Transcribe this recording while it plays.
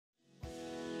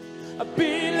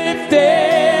Be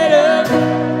lifted up.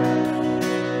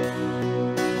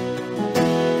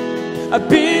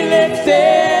 Be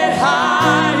lifted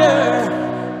higher.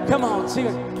 Come on, sing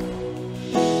it.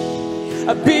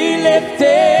 Be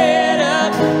lifted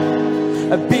up.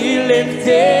 Be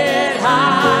lifted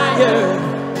higher.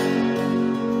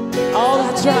 Oh,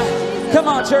 that's right. Come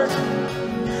on, church.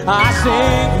 I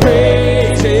sing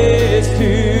praises to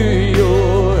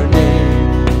your name.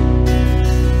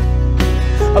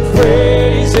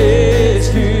 Praises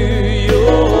to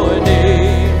your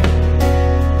name.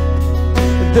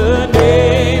 The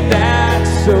name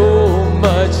that's so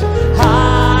much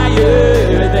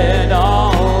higher than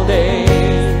all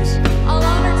names. All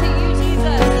honor to you,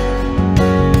 Jesus.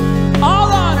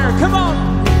 All honor, come on.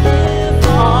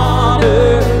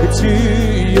 Honor to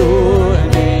your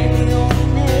name.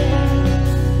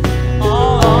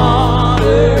 All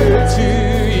honor to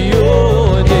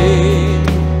your name.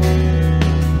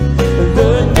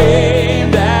 The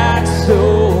name that's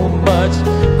so much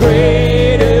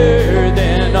greater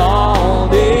than all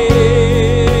names.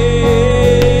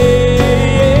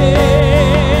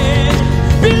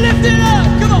 Be lifted up,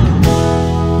 come on.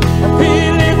 Be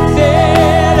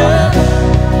lifted up.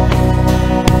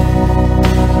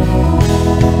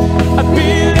 Be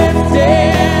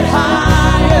lifted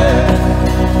higher.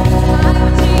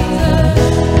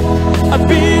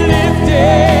 Be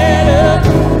lifted up.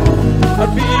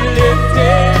 Be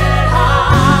lifted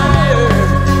higher.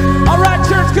 All right,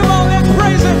 church, come on, let's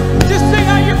praise Him. Just sing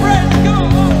out your praise. Come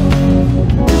on.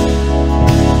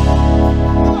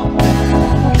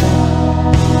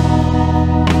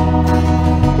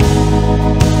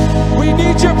 We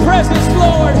need your presence,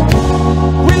 Lord.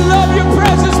 We love your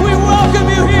presence. We welcome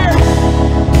you here.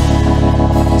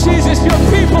 Jesus, your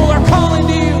people are calling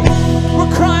to you.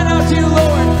 We're crying out to you,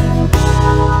 Lord.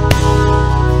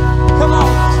 Come on.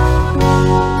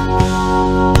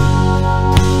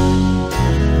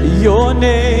 Your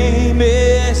name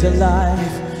is alive.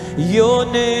 Your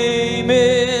name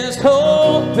is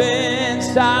hope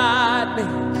inside me.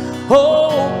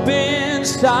 Hope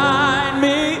inside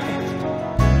me.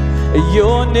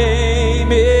 Your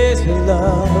name is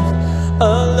love. A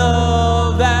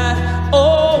love that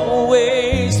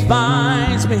always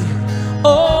finds me.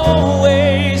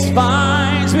 Always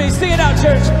finds me. Sing it out,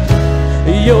 church.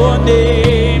 Your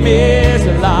name is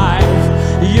alive.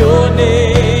 Your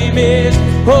name is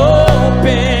hope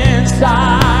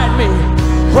inside me.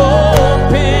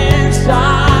 Hope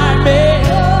inside me.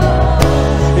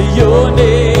 Your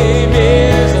name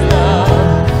is love.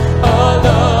 A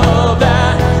love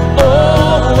that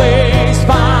always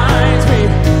finds me.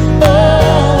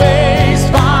 Always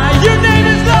finds. Your name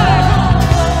is love.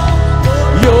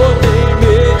 Your name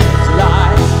is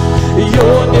life.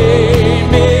 Your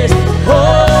name is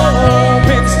hope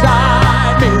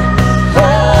inside me.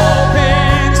 Hope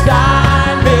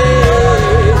inside me.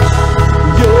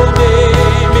 Your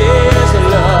name is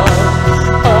love.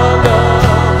 A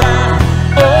love that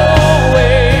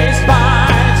always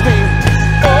finds me.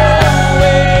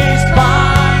 Always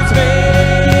finds me.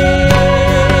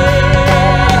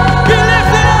 Be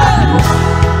lifted up.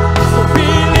 Be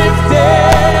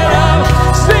lifted up.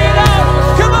 Sing it out.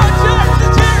 Come on,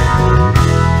 church.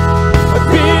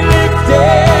 Be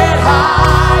lifted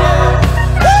higher.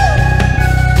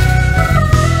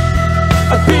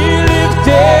 Be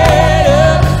lifted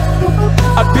up.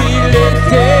 Be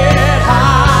lifted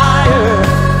higher.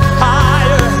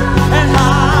 Higher and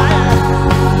higher.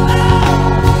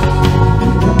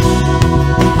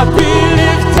 Be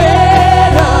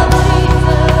lifted up.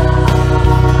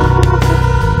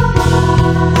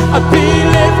 Be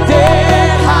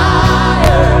lifted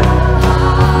higher.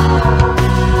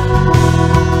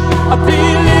 Be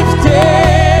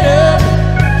lifted up.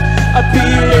 Be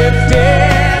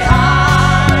lifted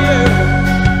higher.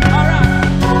 All right.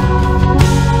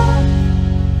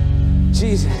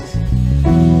 Jesus.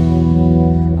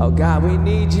 Oh God, we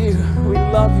need you. We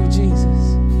love you,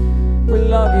 Jesus. We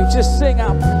love you. Just sing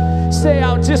out. Say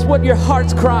out just what your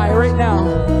heart's cry right now.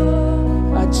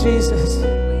 Jesus.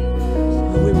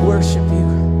 We worship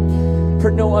you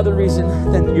for no other reason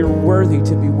than you're worthy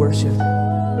to be worshiped.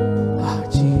 Oh,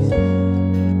 Jesus.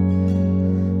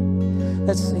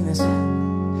 Let's sing this.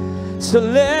 So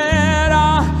let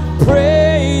our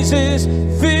praises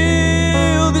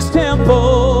fill this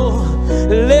temple.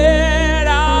 Let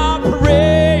our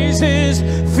praises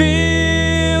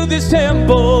fill this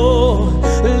temple.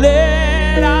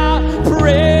 Let our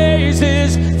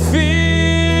praises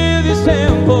fill this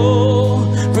temple.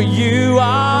 For you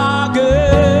are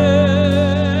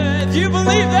good. Do you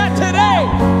believe that today?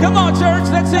 Come on, church,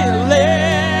 let's sing.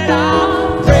 Let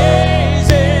our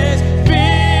praises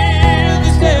fill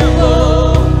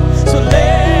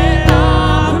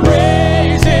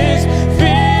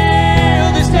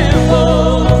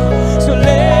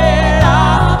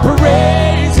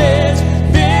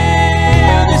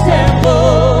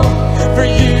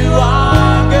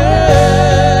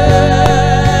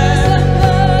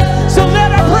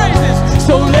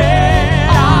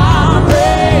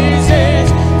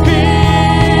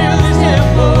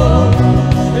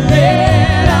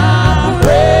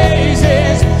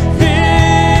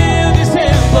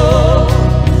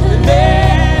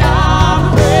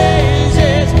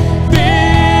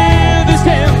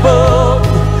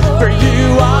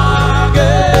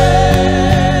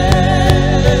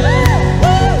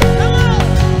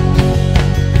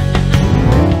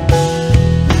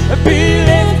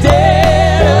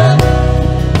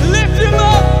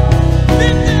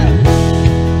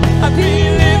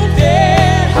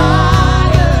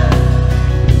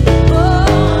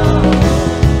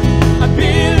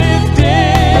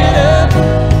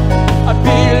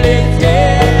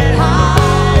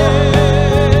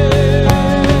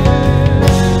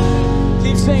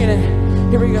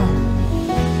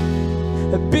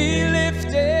be